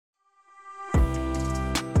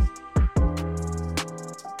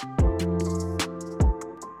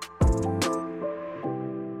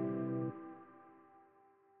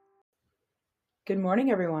Good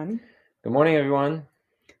morning, everyone. Good morning, everyone.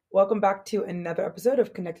 Welcome back to another episode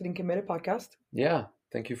of Connected and Committed podcast. Yeah,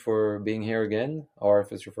 thank you for being here again, or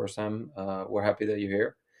if it's your first time, we're happy that you're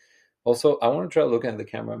here. Also, I want to try looking at the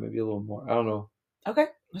camera maybe a little more. I don't know. Okay,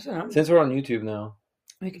 listen up. Since we're on YouTube now,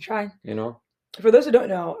 We can try. you know, For those who don't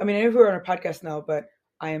know, I know who are on our podcast now, but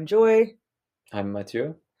I am Joy, I'm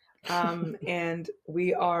Mathieu. and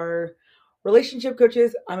we are relationship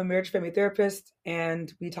coaches. I'm a marriage family therapist,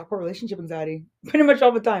 and we talk about relationship anxiety pretty much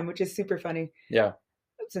all the time, which is super funny Yeah,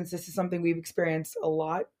 since this is something we've experienced a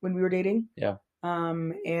lot when we were dating. yeah,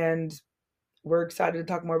 And we're excited to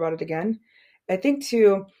talk more about it again. I think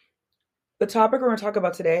too, the topic we're going to talk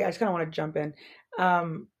about today, I just kind of want to jump in.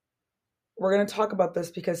 We're going to talk about this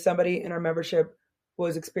because somebody in our membership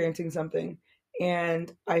was experiencing something.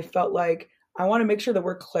 And I felt like I want to make sure that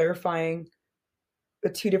we're clarifying the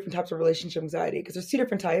two different types of relationship anxiety because there's two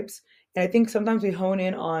different types. And I think sometimes we hone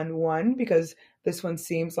in on one because this one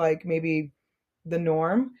seems like maybe the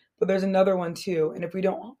norm, but there's another one too. And if we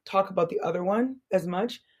don't talk about the other one as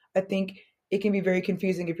much, I think it can be very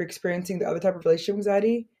confusing if you're experiencing the other type of relationship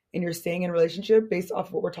anxiety and you're staying in a relationship based off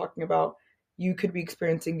of what we're talking about. You could be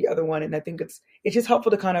experiencing the other one, and I think it's just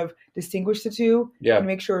helpful to kind of distinguish the two yeah, and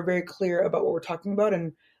make sure we're very clear about what we're talking about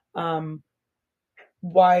and um,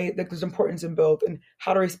 why like there's importance in both and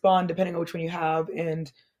how to respond depending on which one you have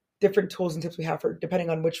and different tools and tips we have for depending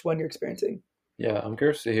on which one you're experiencing. yeah. I'm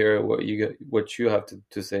curious to hear what you have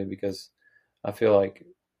to say because I feel like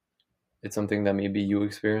it's something that maybe you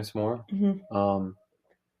experience more. Mm-hmm.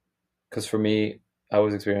 Because for me, I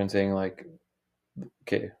was experiencing like,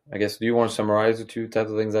 okay, I guess, do you want to summarize the two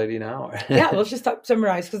types of anxiety now? Yeah, let's just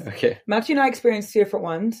summarize because Okay. Matthew and I experienced two different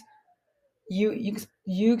ones. You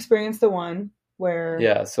experienced the one where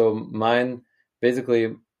Yeah, so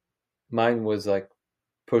basically, mine was like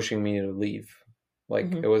pushing me to leave. Like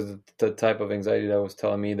Mhm. it was the type of anxiety that was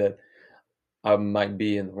telling me that I might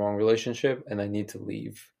be in the wrong relationship and I need to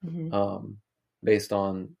leave, Mhm. um, based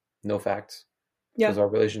on no facts, Yeah, because our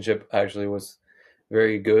relationship actually was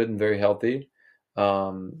very good and very healthy.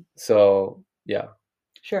 So yeah,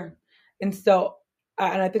 sure. And so,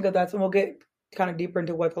 and I think that that's, and we'll get kind of deeper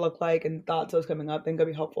into what to look like and thoughts those coming up. I think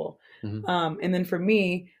that'll be helpful. hmm And then for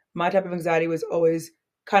me, my type of anxiety was always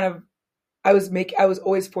kind of, I was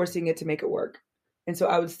always forcing it to make it work. And so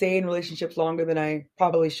I would stay in relationships longer than I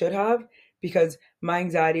probably should have because my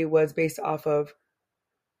anxiety was based off of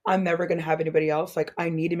I'm never going to have anybody else. Like, I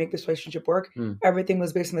need to make this relationship work. mm, Everything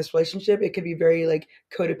was based on this relationship. It could be very like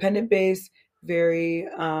codependent based, very,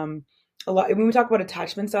 a lot. When we talk about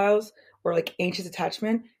attachment styles or like anxious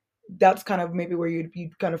attachment, that's kind of maybe where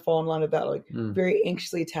you'd kind of fall in line with that. Like, mm, very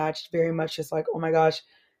anxiously attached, very much just like, oh my gosh,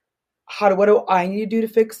 what do I need to do to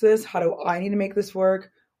fix this? How do I need to make this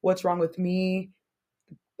work? What's wrong with me?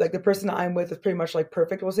 Like, the person that I'm with is pretty much like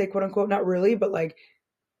perfect, we'll say, quote unquote. Not really, but like,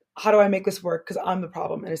 how do I make this work? Because I'm the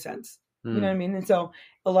problem in a sense. You know what I mm, mean? And so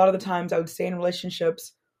a lot of the times I would stay in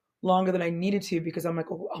relationships longer than I needed to because I'm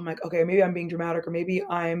like, okay, maybe I'm being dramatic or maybe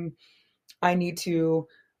I need to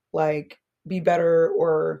like be better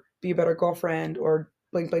or be a better girlfriend or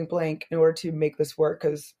blank, blank, blank in order to make this work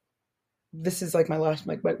because this is like my last,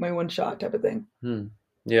 like my one shot type of thing. mm.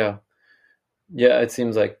 Yeah, yeah. It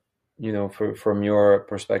seems like, from your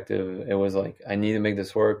perspective, it was like I need to make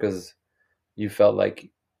this work because you felt like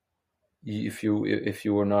if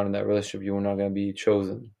you were not in that relationship, you were not going to be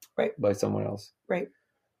chosen Right, by someone else. right.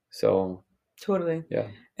 So Totally. yeah,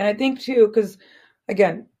 And I think too, because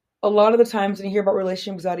again, a lot of the times when you hear about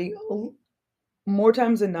relationship anxiety, more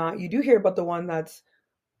times than not, you do hear about the one that's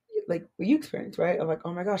like what you experience, right? Of like,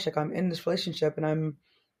 oh my gosh, like I'm in this relationship and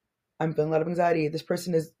I'm feeling a lot of anxiety. This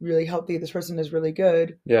person is really healthy. This person is really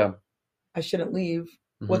good. yeah, I shouldn't leave.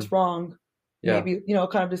 hmm What's wrong? yeah, Maybe,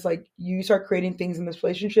 kind of just like you start creating things in this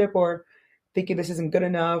relationship or thinking this isn't good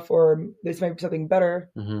enough or this might be something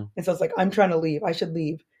better. hmm And so it's like, I'm trying to leave. I should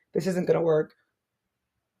leave. This isn't going to work.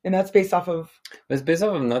 And that's based off of, It's based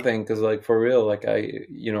off of nothing because, like, for real, like I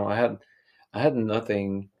had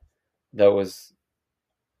nothing that was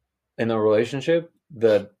in a relationship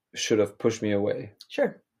that should have pushed me away.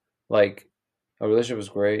 sure. Like, our relationship was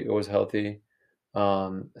great. It was healthy.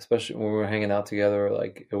 Especially when we were hanging out together,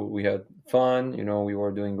 like we had fun, we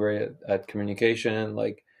were doing great at communication,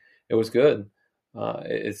 like it was good.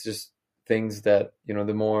 It's just things that,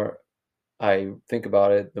 the more I think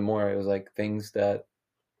about it, the more it was like things that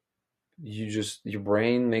your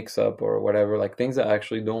brain makes up or whatever, like things that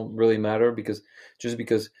actually don't really matter because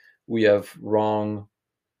we have wrong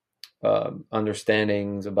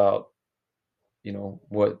understandings about,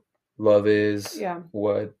 what love is, Yeah.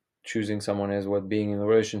 what choosing someone is, what being in a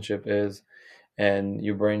relationship is, and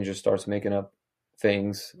your brain just starts making up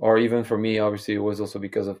things, or even for me, obviously, it was also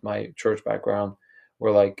because of my church background,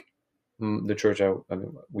 where like the church I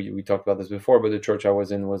mean, we talked about this before, but the church I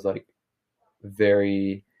was in was like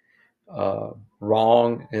very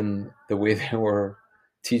wrong in the way they were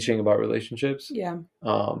teaching about relationships. Yeah.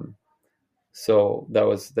 Um, so that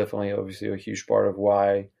was definitely obviously a huge part of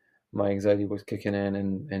why my anxiety was kicking in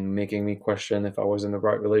and making me question if I was in the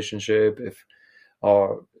right relationship, if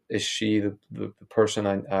is she the person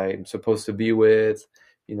I'm supposed to be with?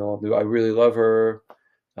 You know, do I really love her?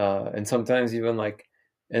 And sometimes even like,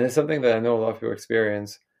 and it's something that I know a lot of people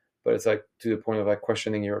experience, but it's like to the point of like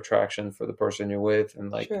questioning your attraction for the person you're with.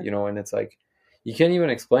 And like, Sure. you know, and it's like, you can't even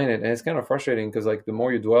explain it. And it's kind of frustrating because like the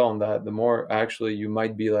more you dwell on that, the more actually you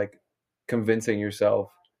might be like convincing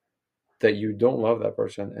yourself that you don't love that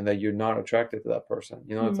person and that you're not attracted to that person.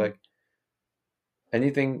 You know, it's Mm. like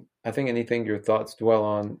anything, I think anything your thoughts dwell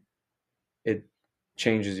on, it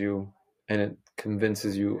changes you and it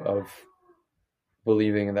convinces you of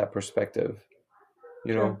believing in that perspective,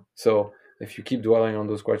 you know? Sure. So if you keep dwelling on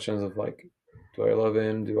those questions of like, do I love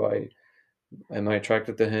him? Am I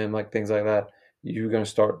attracted to him? Like things like that, you're going to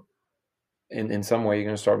start in some way, you're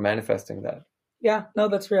going to start manifesting that. Yeah. No,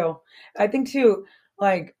 that's real. I think too,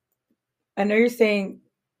 like, I know you're saying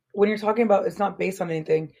when you're talking about it's not based on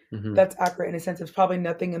anything, Hmm. that's accurate in a sense. It's probably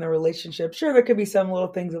nothing in the relationship. Sure, there could be some little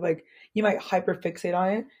things of like you might hyper fixate on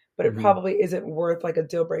it, but it Hmm. probably isn't worth like a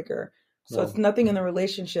deal breaker. So it's No. nothing in the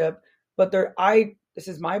relationship, but this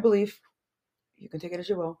is my belief. You can take it as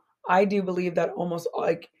you will. I do believe that almost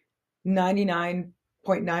like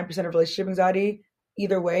 99.9% of relationship anxiety,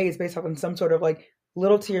 either way, is based off on some sort of like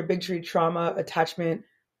little to your big tree trauma, attachment,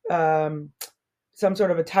 um, some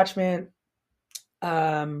sort of attachment,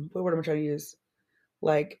 what word am I trying to use?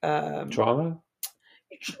 Like Trauma?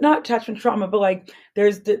 not attachment trauma, but like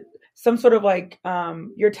some sort of like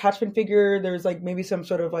your attachment figure. There's like maybe some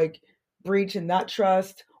sort of like breach in that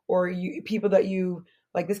trust, or you people that you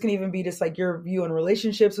like. This can even be just like your view on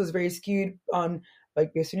relationships was very skewed on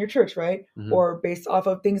like based on your church, right? Hmm. Or based off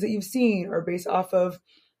of things that you've seen, or based off of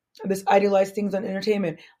this idealized things on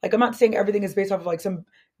entertainment. Like I'm not saying everything is based off of like some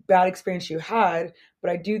bad experience you had, but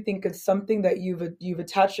I do think it's something that you've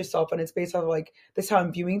attached yourself and it's based off of like this is how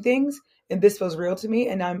I'm viewing things and this feels real to me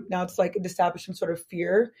and I'm now it's like establish some sort of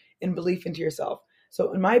fear and belief into yourself.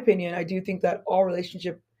 So in my opinion, I do think that all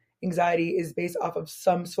relationship anxiety is based off of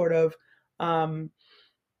some sort of um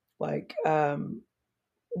like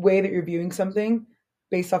way that you're viewing something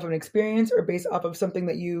based off of an experience or based off of something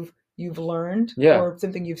that you've learned Yeah. or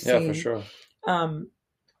something you've Yeah, for seen. sure. Um,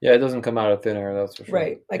 Yeah, it doesn't come out of thin air, that's for sure.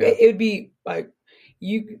 right. Like Yeah. it would be like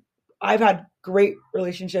you. I've had great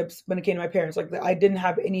relationships when it came to my parents. Like I didn't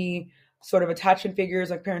have any sort of attachment figures.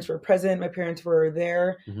 Like parents were present. My parents were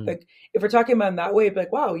there. Hmm. Like if we're talking about it in that way, it'd be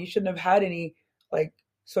like wow, you shouldn't have had any like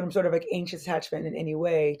sort of like anxious attachment in any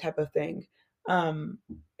way type of thing. Um,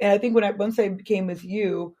 and I think once I became with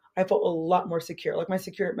you, I felt a lot more secure. Like my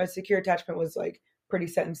secure attachment was like pretty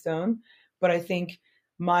set in stone. But I think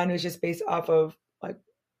mine was just based off of like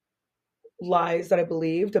lies that I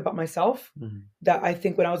believed about myself Hmm. that I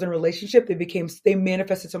think when I was in a relationship, they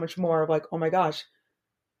manifested so much more of like, oh my gosh,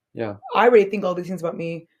 Yeah. I already think all these things about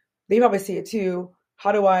me. They probably see it too.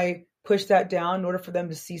 How do I push that down in order for them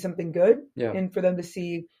to see something good Yeah. and for them to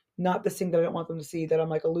see not this thing that I don't want them to see, that I'm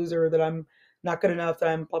like a loser, that I'm not good enough, that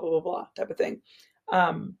I'm blah, blah, blah, blah type of thing.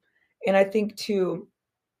 Um, and I think too,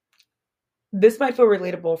 this might feel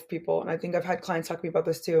relatable for people. And I think I've had clients talk to me about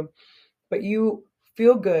this too, but you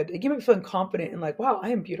feel good. Like, you might be feeling confident and like, wow, I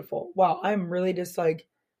am beautiful. Wow, I'm really just like,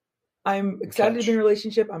 I'm excited to be in a Catch.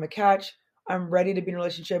 relationship. I'm a catch. I'm ready to be in a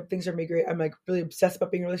relationship. Things are me great. I'm like really obsessed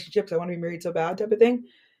about being in a relationship because I want to be married so bad type of thing.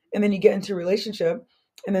 And then you get into a relationship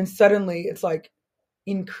and then suddenly it's like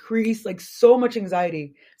increase like so much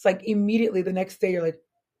anxiety. It's like immediately the next day you're like,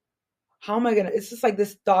 how am I gonna it's just like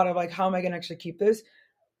this thought of like how am I gonna actually keep this?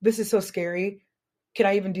 This is so scary. Can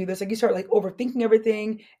I even do this? Like you start like overthinking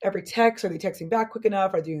everything, every text, are they texting back quick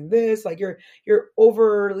enough? Are they doing this? Like you're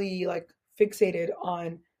overly like fixated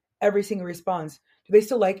on every single response. Do they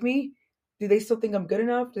still like me? Do they still think I'm good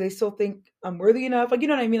enough? Do they still think I'm worthy enough? Like you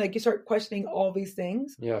know what I mean? Like you start questioning all these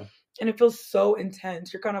things Yeah. and it feels so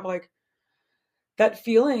intense. You're kind of like that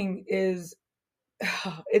feeling is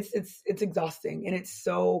it's exhausting and it's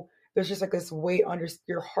so there's just like this weight on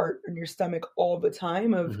your heart and your stomach all the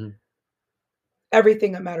time of Hmm.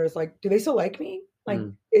 everything that matters. Like, do they still like me? Like,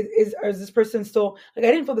 Mm. is this person still like?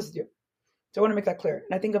 I didn't feel this with you, so I want to make that clear.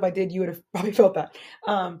 And I think if I did, you would have probably felt that.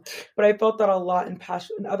 But I felt that a lot in past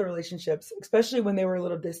in other relationships, especially when they were a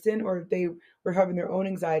little distant or they were having their own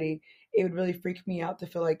anxiety. It would really freak me out to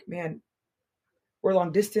feel like, man, we're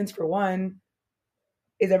long distance for one.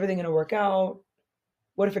 Is everything going to work out?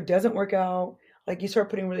 What if it doesn't work out? Like you start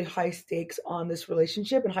putting really high stakes on this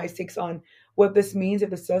relationship and high stakes on what this means if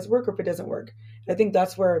this does work or if it doesn't work. I think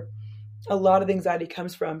that's where a lot of the anxiety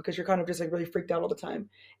comes from, because you're kind of just like really freaked out all the time.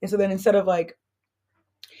 And so then instead of like,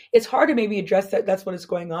 it's hard to maybe address that that's what is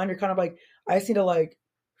going on. You're kind of like, I just need to like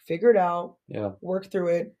figure it out, Yeah. work through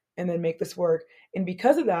it, and then make this work. And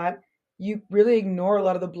because of that, you really ignore a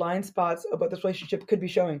lot of the blind spots of what this relationship could be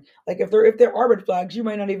showing. Like if there are red flags, you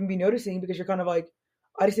might not even be noticing because you're kind of like,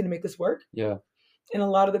 I just need to make this work. Yeah. And a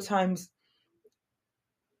lot of the times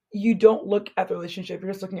you don't look at the relationship,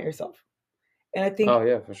 you're just looking at yourself. And I think Oh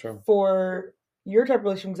yeah, for sure. for your type of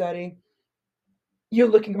relationship anxiety, you're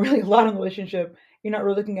looking really a lot on the relationship. You're not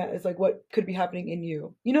really looking at it's like what could be happening in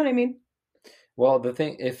you. You know what I mean? Well, the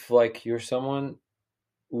thing, if like you're someone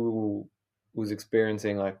who's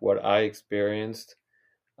experiencing like what I experienced,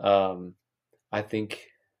 um, I think,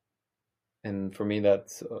 and for me,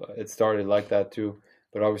 that's it started like that too.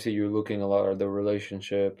 But obviously, you're looking a lot at the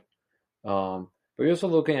relationship, but you're also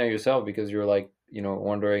looking at yourself because you're like,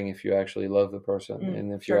 wondering if you actually love the person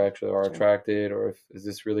and if you Sure. actually are Sure. attracted, or if is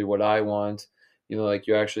this really what I want? Like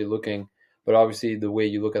you're actually looking. But obviously, the way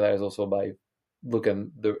you look at that is also by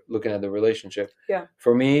looking at the relationship. Yeah.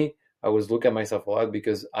 For me, I was looking at myself a lot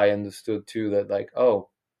because I understood too that like, oh,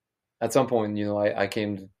 at some point, I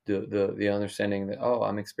came to the understanding that, oh,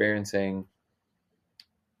 I'm experiencing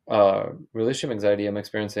relationship anxiety.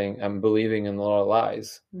 I'm believing in a lot of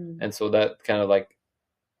lies. And so that kind of like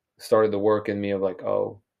started the work in me of like,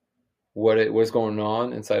 oh, what's going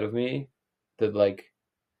on inside of me that like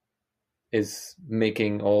is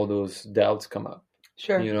making all those doubts come up.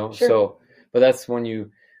 Sure. Sure. So, but that's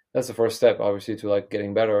the first step, obviously, to like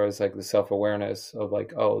getting better, is like the self-awareness of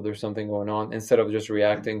like, oh, there's something going on, instead of just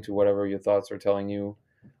reacting to whatever your thoughts are telling you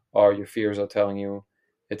or your fears are telling you.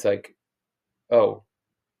 It's like, oh,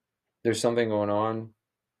 there's something going on,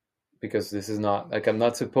 because this is not like, I'm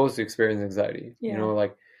not supposed to experience anxiety. Yeah.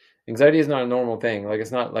 Like anxiety is not a normal thing. Like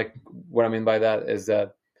it's not like, what I mean by that is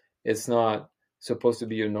that it's not supposed to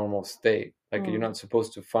be your normal state. Like you're not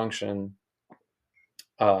supposed to function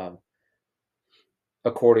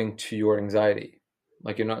according to your anxiety.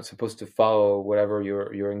 Like you're not supposed to follow whatever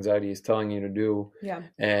your anxiety is telling you to do. Yeah.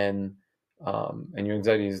 And your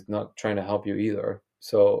anxiety is not trying to help you either.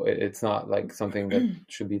 So it's not like something that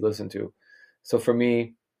should be listened to. So for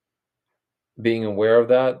me, being aware of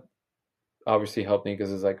that obviously helped me,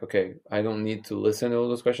 because it's like, okay, I don't need to listen to all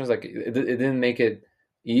those questions. Like it didn't make it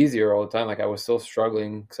easier all the time. Like I was still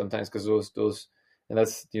struggling sometimes, because those, and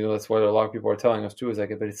that's, that's what a lot of people are telling us too, is like,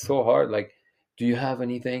 but it's so hard. Like, do you have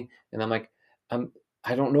anything? And I'm like,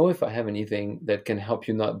 I don't know if I have anything that can help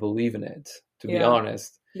you not believe in it, to be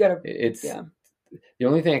honest. You gotta, it's the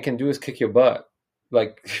only thing I can do is kick your butt.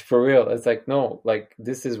 Like for real. It's like, no, like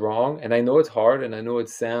this is wrong. And I know it's hard, and I know it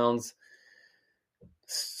sounds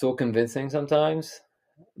so convincing sometimes,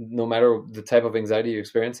 no matter the type of anxiety you're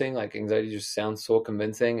experiencing. Like anxiety just sounds so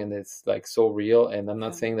convincing, and it's like so real. And I'm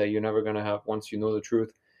not saying that you're never going to have, once you know the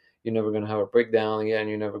truth, you're never going to have a breakdown again.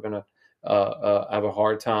 You're never going to have a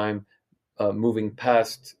hard time moving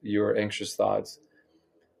past your anxious thoughts.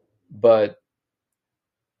 But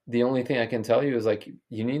the only thing I can tell you is like,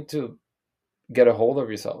 you need to get a hold of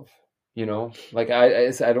yourself, like I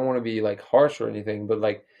don't want to be like harsh or anything, but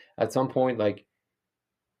like at some point, like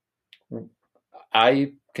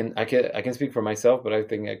I can speak for myself, but I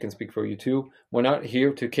think I can speak for you too. We're not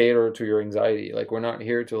here to cater to your anxiety. Like we're not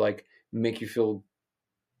here to like make you feel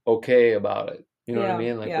okay about it. You know what I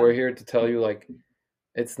mean? Like we're here to tell you like,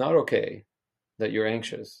 it's not okay that you're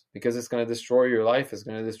anxious, because it's going to destroy your life. It's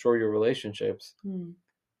going to destroy your relationships.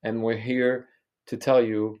 And we're here to tell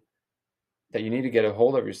you that you need to get a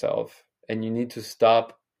hold of yourself, and you need to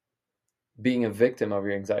stop being a victim of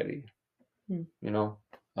your anxiety. And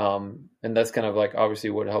that's kind of like obviously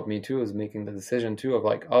what helped me too, is making the decision too of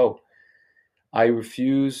like, oh, I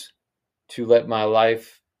refuse to let my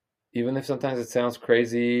life, even if sometimes it sounds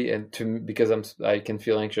crazy, and because I can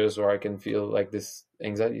feel anxious, or I can feel like this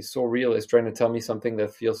anxiety is so real, it's trying to tell me something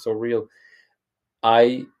that feels so real.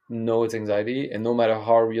 I know it's anxiety, and no matter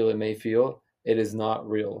how real it may feel, it is not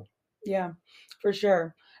real. Yeah, for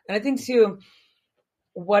sure. And I think too,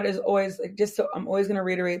 what is always like, just so I'm always going to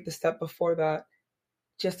reiterate the step before that,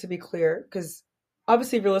 just to be clear, because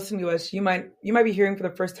obviously if you're listening to us, you might be hearing for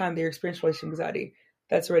the first time that you're experiencing relationship anxiety.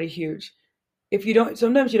 That's already huge. If you don't,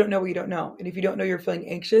 sometimes you don't know what you don't know. And if you don't know you're feeling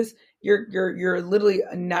anxious, you're literally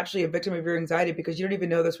naturally a victim of your anxiety because you don't even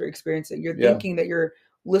know that's what you're experiencing. You're Yeah. thinking that you're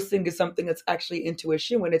listening to something that's actually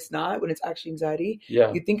intuition when it's not, when it's actually anxiety.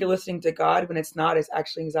 Yeah. You think you're listening to God when it's not, it's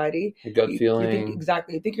actually anxiety. Your gut You think feeling.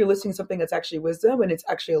 exactly. You think you're listening to something that's actually wisdom when it's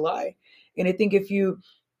actually a lie. And I think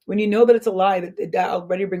when you know that it's a lie, that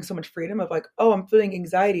already brings so much freedom of like, oh, I'm feeling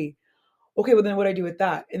anxiety. Okay, well then what do I do with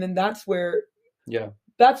that? And then Yeah.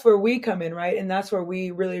 that's where we come in, right? And that's where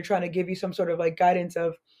we really are trying to give you some sort of like guidance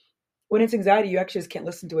of when it's anxiety, you actually just can't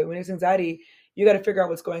listen to it. When it's anxiety, you got to figure out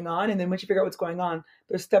what's going on. And then once you figure out what's going on,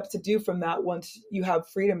 there's steps to do from that once you have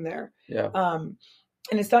freedom there. Yeah. And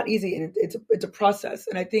it's not easy, and it's a process.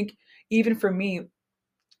 And I think even for me,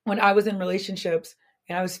 when I was in relationships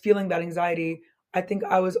and I was feeling that anxiety, I think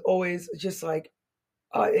I was always just like,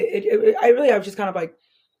 I was just kind of like,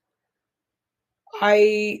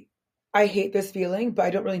 I I hate this feeling, but I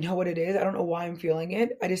don't really know what it is. I don't know why I'm feeling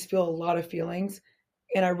it. I just feel a lot of feelings,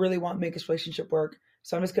 and I really want to make this relationship work.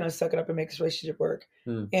 So I'm just gonna suck it up and make this relationship work.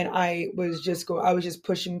 And I was just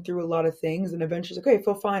pushing through a lot of things, and eventually, okay, I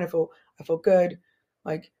feel fine. I feel good.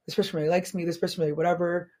 Like this person really likes me. This person really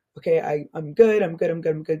whatever. Okay, I'm good. I'm good. I'm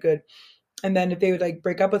good. I'm good. Good. And then if they would like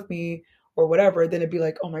break up with me or whatever, then it'd be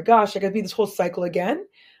like, oh my gosh, like I'd be this whole cycle again.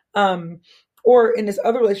 Um, or in this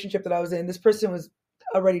other relationship that I was in, this person was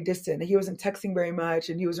already distant. He wasn't texting very much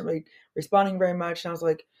and he wasn't really responding very much. And I was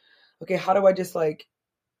like, okay, how do I just like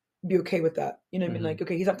be okay with that? You know what I mean? Like,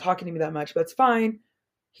 okay, he's not talking to me that much, but that's fine.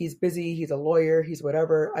 He's busy. He's a lawyer. He's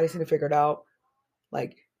whatever. I just need to figure it out.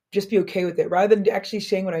 Like, just be okay with it rather than actually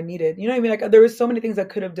saying what I needed. You know what I mean? Like, there was so many things I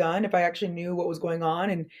could have done if I actually knew what was going on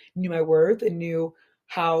and knew my worth and knew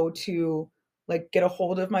how to like get a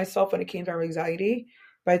hold of myself when it came to my anxiety.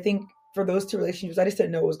 But I think for those two relationships, I just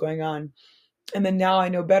didn't know what was going on. And then now I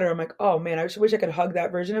know better. I'm like, oh man, I just wish I could hug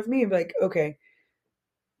that version of me and be like, okay,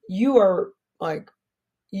 you are like,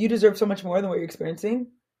 you deserve so much more than what you're experiencing.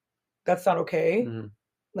 That's not okay. Mm-hmm.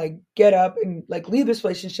 Like, get up and like leave this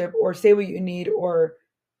relationship or say what you need or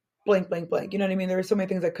blank, blank, blank. You know what I mean? There were so many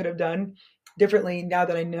things I could have done differently now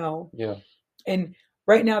that I know. Yeah. And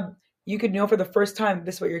right now, you could know for the first time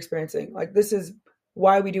this is what you're experiencing. Like, this is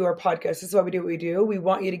why we do our podcast. This is why we do what we do. We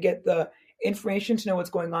want you to get the information to know what's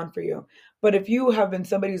going on for you. But if you have been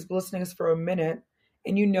somebody who's listening to us for a minute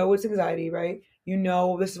and you know it's anxiety, right? You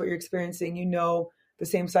know this is what you're experiencing. You know the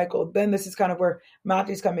same cycle. Then this is kind of where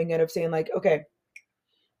Matthew's coming in of saying like, okay,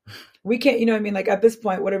 we can't, you know what I mean? Like at this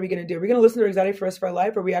point, what are we going to do? Are we going to listen to anxiety for the rest of our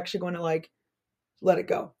life? Or are we actually going to like let it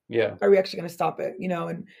go? Yeah. Are we actually going to stop it? You know,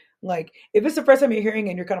 and like if it's the first time you're hearing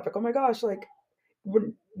it and you're kind of like, oh my gosh, like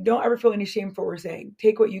don't ever feel any shame for what we're saying.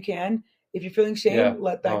 Take what you can. If you're feeling shame,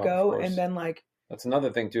 let that go. And then like that's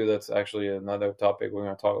another thing too. That's actually another topic we're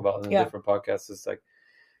going to talk about in a different podcast. Is like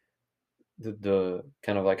the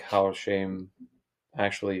kind of like how shame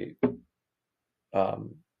actually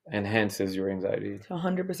enhances your anxiety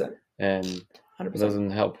 100%, and 100%. It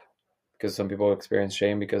doesn't help because some people experience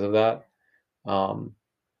shame because of that,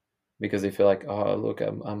 because they feel like, oh look,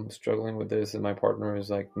 I'm struggling with this and my partner is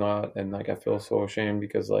like not, and like I feel so ashamed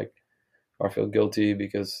because like, or I feel guilty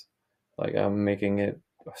because like I'm making it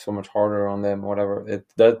so much harder on them, whatever.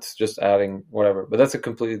 That's just adding whatever, but that's a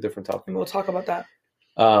completely different topic and we'll talk about that.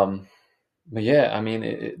 But yeah, I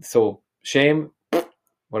mean, so shame,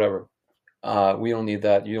 whatever. We don't need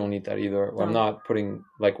that. You don't need that either. No. We're not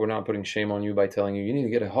putting shame on you by telling you need to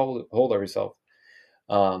get a hold of yourself.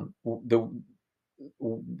 The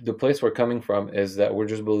place we're coming from is that we're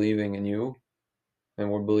just believing in you,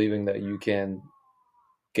 and we're believing that you can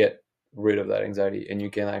get rid of that anxiety and you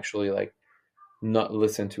can actually like not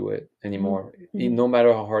listen to it anymore. Mm-hmm. No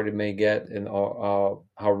matter how hard it may get and how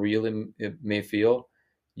real it may feel,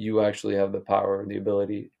 you actually have the power, the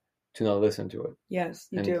ability to not listen to it. Yes,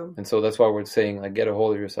 you do. And so that's why we're saying like get a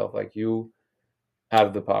hold of yourself. Like you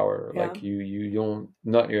have the power. Yeah. Like you don't,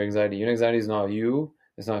 not your anxiety. Your anxiety is not you.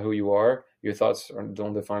 It's not who you are. Your thoughts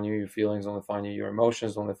don't define you. Your feelings don't define you. Your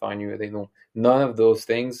emotions don't define you. They don't. None of those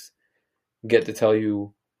things get to tell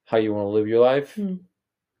you how you want to live your life, and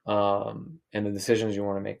the decisions you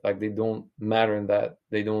want to make. Like they don't matter in that.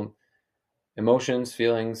 They don't. Emotions,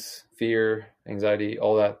 feelings, fear, anxiety,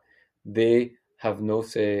 all that. They have no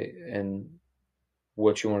say in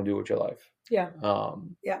what you want to do with your life. Yeah.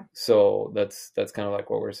 So that's kind of like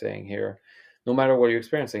what we're saying here. No matter what you're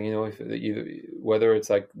experiencing, you know, whether it's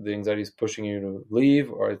like the anxiety is pushing you to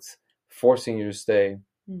leave or it's forcing you to stay,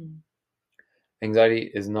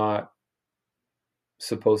 anxiety is not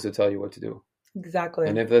supposed to tell you what to do. Exactly.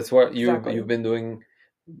 And if that's what you've been doing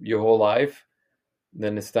your whole life,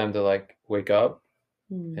 then it's time to like wake up,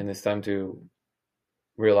 and it's time to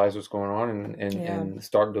realize what's going on and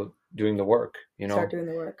start doing the work, Start doing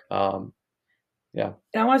the work. Yeah.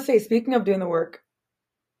 And I want to say, speaking of doing the work,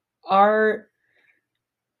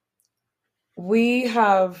 we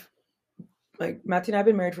have, like, Matthew and I have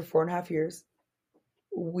been married for 4.5 years.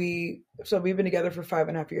 We've been together for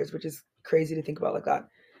 5.5 years, which is crazy to think about like that.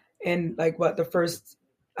 And like the first,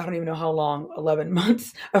 I don't even know how long, 11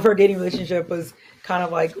 months of our dating relationship was kind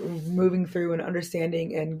of like moving through and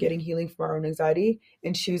understanding and getting healing from our own anxiety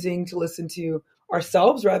and choosing to listen to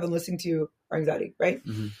ourselves rather than listening to our anxiety, right?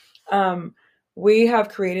 Mm-hmm. We have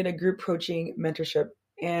created a group coaching mentorship,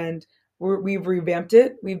 and we've revamped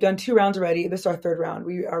it. We've done 2 rounds already. This is our 3rd round.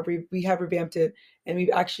 We have revamped it, and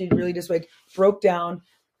we've actually really just like broke down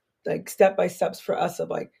like step by steps for us of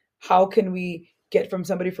like how can we get from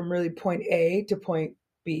somebody from really point A to point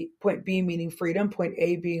B. Point B meaning freedom. Point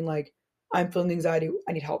A being like, I'm feeling anxiety,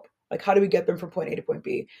 I need help. Like, how do we get them from point A to point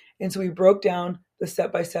B? And so we broke down the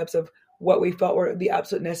step by steps of what we felt were the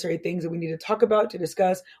absolute necessary things that we need to talk about, to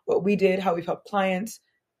discuss, what we did, how we've helped clients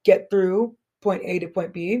get through point A to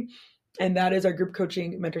point B. And that is our group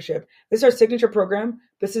coaching mentorship. This is our signature program.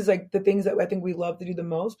 This is like the things that I think we love to do the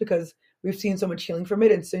most because we've seen so much healing from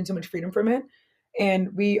it and seen so much freedom from it.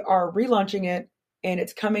 And we are relaunching it, and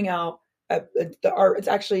it's coming out it's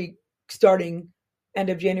actually starting end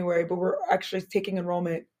of January, but we're actually taking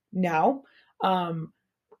enrollment now.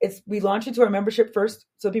 We launched into our membership first,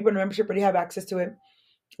 so people in our membership already have access to it.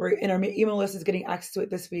 Our email list is getting access to it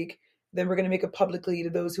this week. Then we're going to make it publicly to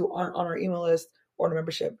those who aren't on our email list or on our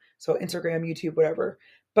membership. So Instagram, YouTube, whatever.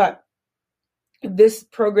 But this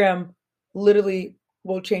program literally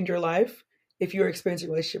will change your life if you're experiencing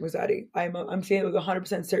relationship anxiety. I'm saying it with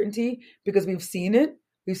 100% certainty because we've seen it.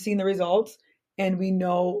 We've seen the results, and we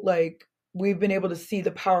know, like, we've been able to see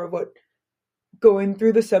the power of what going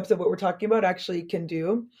through the steps of what we're talking about actually can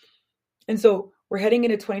do. And so we're heading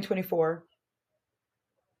into 2024.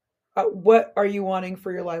 What are you wanting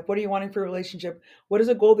for your life? What are you wanting for your relationship? What is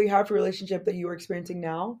a goal that you have for a relationship that you are experiencing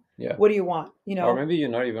now? Yeah. What do you want? Or maybe you're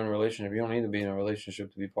not even in a relationship. You don't need to be in a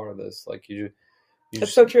relationship to be part of this. Like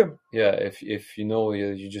that's so true. Yeah, if you know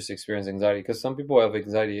you just experience anxiety, because some people have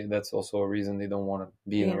anxiety, and that's also a reason they don't want to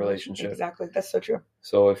be in a relationship. Exactly, that's so true.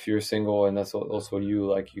 So if you're single and that's also you,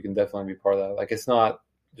 like, you can definitely be part of that. Like, it's not,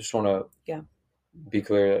 just want to be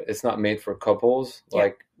clear, it's not made for couples.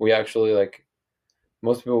 Like, we actually, like,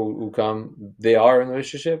 most people who come, they are in a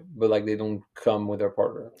relationship, but like they don't come with their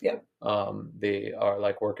partner. Yeah. They are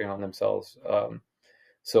like working on themselves.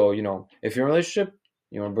 So if you're in a relationship,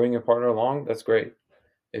 you want to bring your partner along, that's great.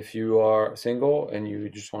 If you are single and you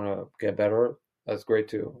just want to get better, that's great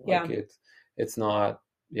too. Like, it's not,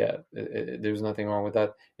 there's nothing wrong with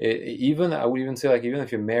that. I would even say, like, even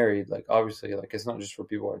if you're married, like, obviously, like, it's not just for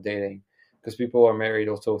people who are dating, because people are married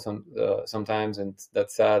also sometimes, and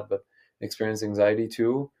that's sad, but experience anxiety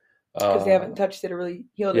too. Because they haven't touched it or really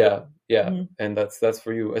healed it. Yeah. Mm-hmm. And that's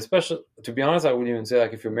for you. Especially, to be honest, I wouldn't even say,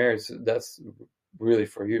 like, if you're married, that's really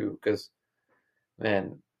for you, because,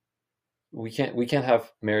 man, we can't have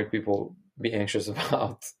married people be anxious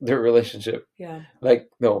about their relationship. Yeah. Like,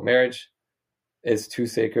 no, marriage is too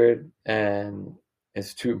sacred and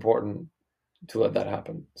it's too important to let that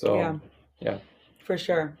happen. So yeah. For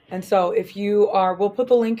sure. And so if you are, we'll put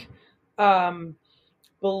the link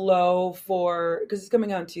below because it's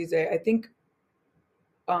coming out on Tuesday. I think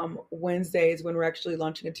Wednesday is when we're actually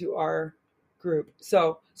launching it to our group.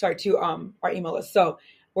 So sorry, to our email list. So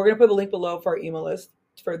we're going to put the link below for our email list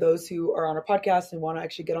for those who are on our podcast and want to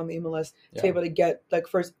actually get on the email list to be able to get like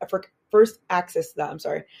first access to that. I'm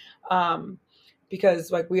sorry.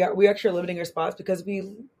 Because like we actually are limiting our spots because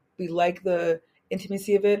we like the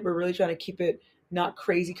intimacy of it. We're really trying to keep it not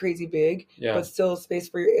crazy big, but still a space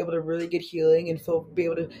where you're able to really get healing and be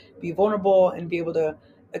able to be vulnerable and be able to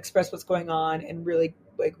express what's going on and really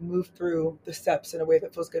like move through the steps in a way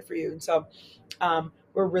that feels good for you. And so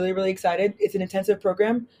we're really excited. It's an intensive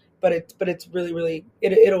program, but it's really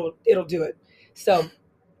it'll do it. So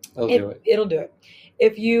it'll do it.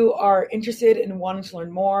 If you are interested in wanting to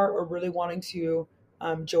learn more or really wanting to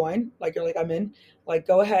join, like you're like, I'm in, like,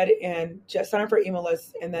 go ahead and just sign up for our email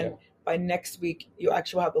list, and then by next week you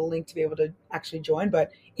actually will have the link to be able to actually join.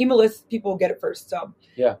 But email list people get it first, so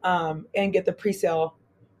and get the pre-sale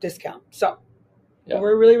discount. So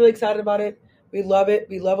we're really excited about it. We love it.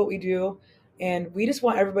 We love what we do, and we just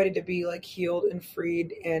want everybody to be like healed and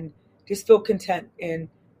freed and just feel content and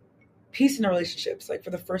peace in our relationships. Like, for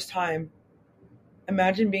the first time,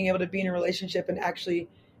 imagine being able to be in a relationship and actually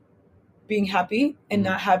being happy and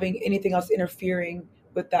not having anything else interfering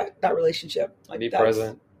with that relationship. Like, be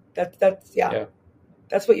present.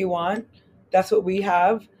 That's what you want. That's what we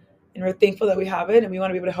have, and we're thankful that we have it, and we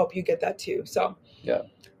want to be able to help you get that too. So Yeah.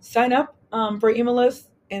 Sign up for our email list,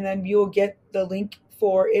 and then you'll get the link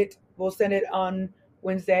for it. We'll send it on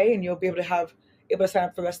Wednesday, and you'll be able to sign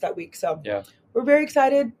up for the rest of that week. So Yeah. we're very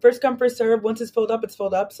excited. First come, first serve. Once it's filled up, it's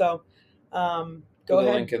filled up. So go Put the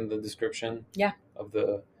ahead. link in the description. Yeah. If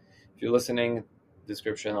you're listening,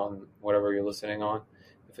 description on whatever you're listening on.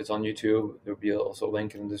 If it's on YouTube, there'll be also a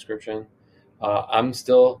link in the description.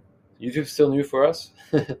 YouTube's still new for us.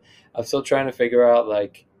 I'm still trying to figure out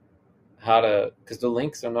like how to, because the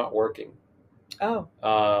links are not working.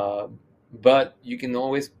 Oh. But you can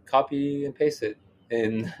always copy and paste it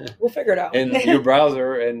in. We'll figure it out in your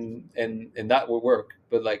browser, and that will work.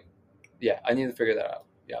 But like, yeah, I need to figure that out.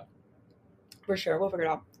 Yeah. For sure, we'll figure it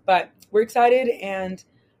out. But we're excited, and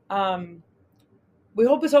we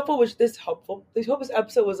hope it's helpful. We hope this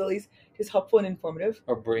episode was at least just helpful and informative,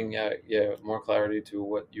 or bring more clarity to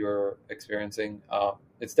what you're experiencing.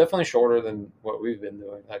 It's definitely shorter than what we've been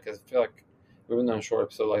doing. Like, I feel like we haven't done a short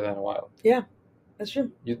episode like that in a while. Yeah, that's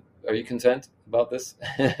true. Are you content about this?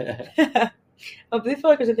 Do you feel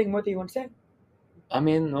like there's anything more that you want to say? I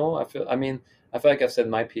mean, no. I feel like I've said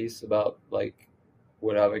my piece about like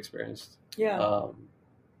what I've experienced. Yeah.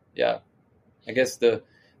 Yeah. I guess the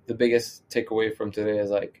biggest takeaway from today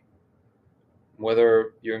is like,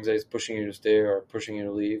 whether your anxiety is pushing you to stay or pushing you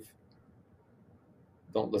to leave,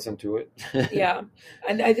 don't listen to it. Yeah.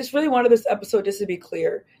 And I just really wanted this episode just to be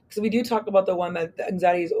clear, because we do talk about the one that the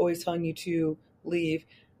anxiety is always telling you to leave.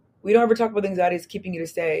 We don't ever talk about the anxiety is keeping you to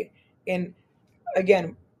stay. And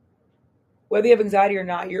again, whether you have anxiety or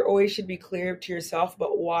not, you always should be clear to yourself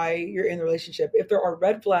about why you're in the relationship. If there are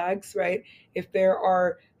red flags, right? If there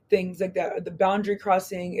are things like that, the boundary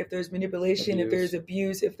crossing, if there's manipulation, if there's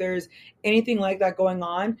abuse, if there's anything like that going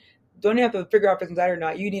on, don't even have to figure out if it's anxiety or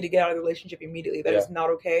not. You need to get out of the relationship immediately. That is not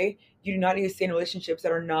okay. You do not need to stay in relationships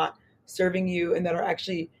that are not serving you and that are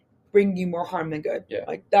actually bringing you more harm than good. Yeah.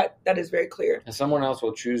 Like that is very clear. And someone else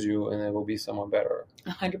will choose you, and it will be someone better.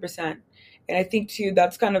 100%. And I think too,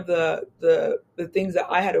 that's kind of the things that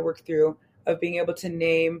I had to work through, of being able to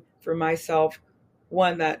name for myself,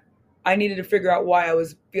 one, that I needed to figure out why I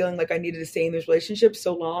was feeling like I needed to stay in this relationship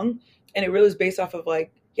so long. And it really was based off of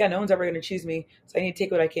like, yeah, no one's ever going to choose me. So I need to take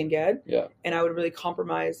what I can get. Yeah. And I would really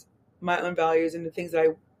compromise my own values and the things that I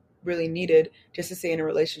really needed just to stay in a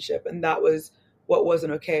relationship. And that was what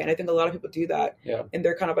wasn't okay. And I think a lot of people do that. Yeah. And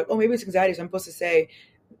they're kind of like, oh, maybe it's anxiety, so I'm supposed to say.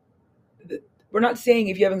 We're not saying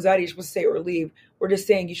if you have anxiety, you're supposed to stay or leave. We're just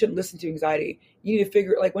saying you shouldn't listen to anxiety. You need to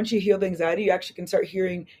figure, like, once you heal the anxiety, you actually can start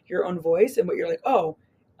hearing your own voice and what you're like, oh,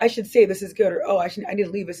 I should say this is good, or oh, I need to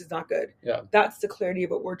leave, this is not good. Yeah. That's the clarity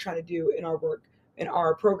of what we're trying to do in our work, in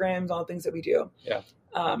our programs, all the things that we do. Yeah.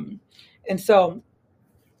 And so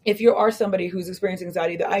if you are somebody who's experiencing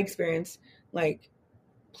anxiety that I experience, like,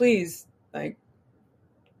 please, like,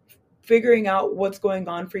 figuring out what's going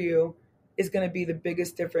on for you is going to be the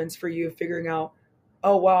biggest difference for you, figuring out,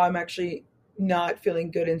 oh, wow, I'm actually not feeling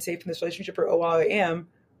good and safe in this relationship, or, oh, wow, I am,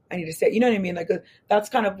 I need to stay. You know what I mean? Like, that's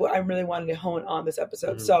kind of what I really wanted to hone on this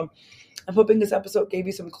episode. Mm-hmm. So I'm hoping this episode gave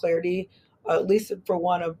you some clarity, at least for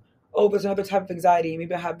one of, oh, there's another type of anxiety.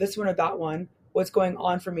 Maybe I have this one or that one. What's going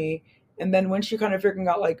on for me? And then once you're kind of figuring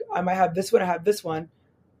out, like, I might have this one, I have this one,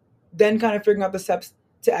 then kind of figuring out the steps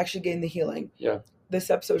to actually gain the healing. Yeah. This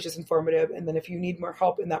episode is just informative. And then if you need more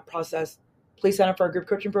help in that process, please sign up for our group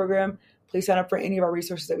coaching program. Please sign up for any of our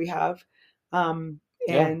resources that we have. And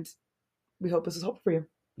we hope this is helpful for you.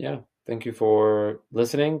 Yeah. Thank you for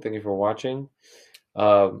listening. Thank you for watching.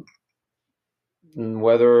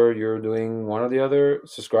 Whether you're doing one or the other,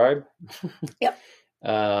 subscribe. Yep.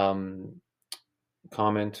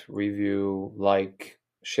 Comment, review, like,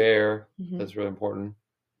 share. Mm-hmm. That's really important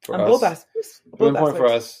for us. Both aspects. Really important for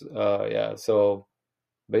us. Yeah. So,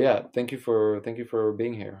 but yeah, thank you for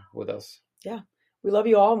being here with us. Yeah. We love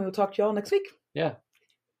you all, and we will talk to you all next week. Yeah.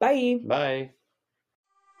 Bye. Bye.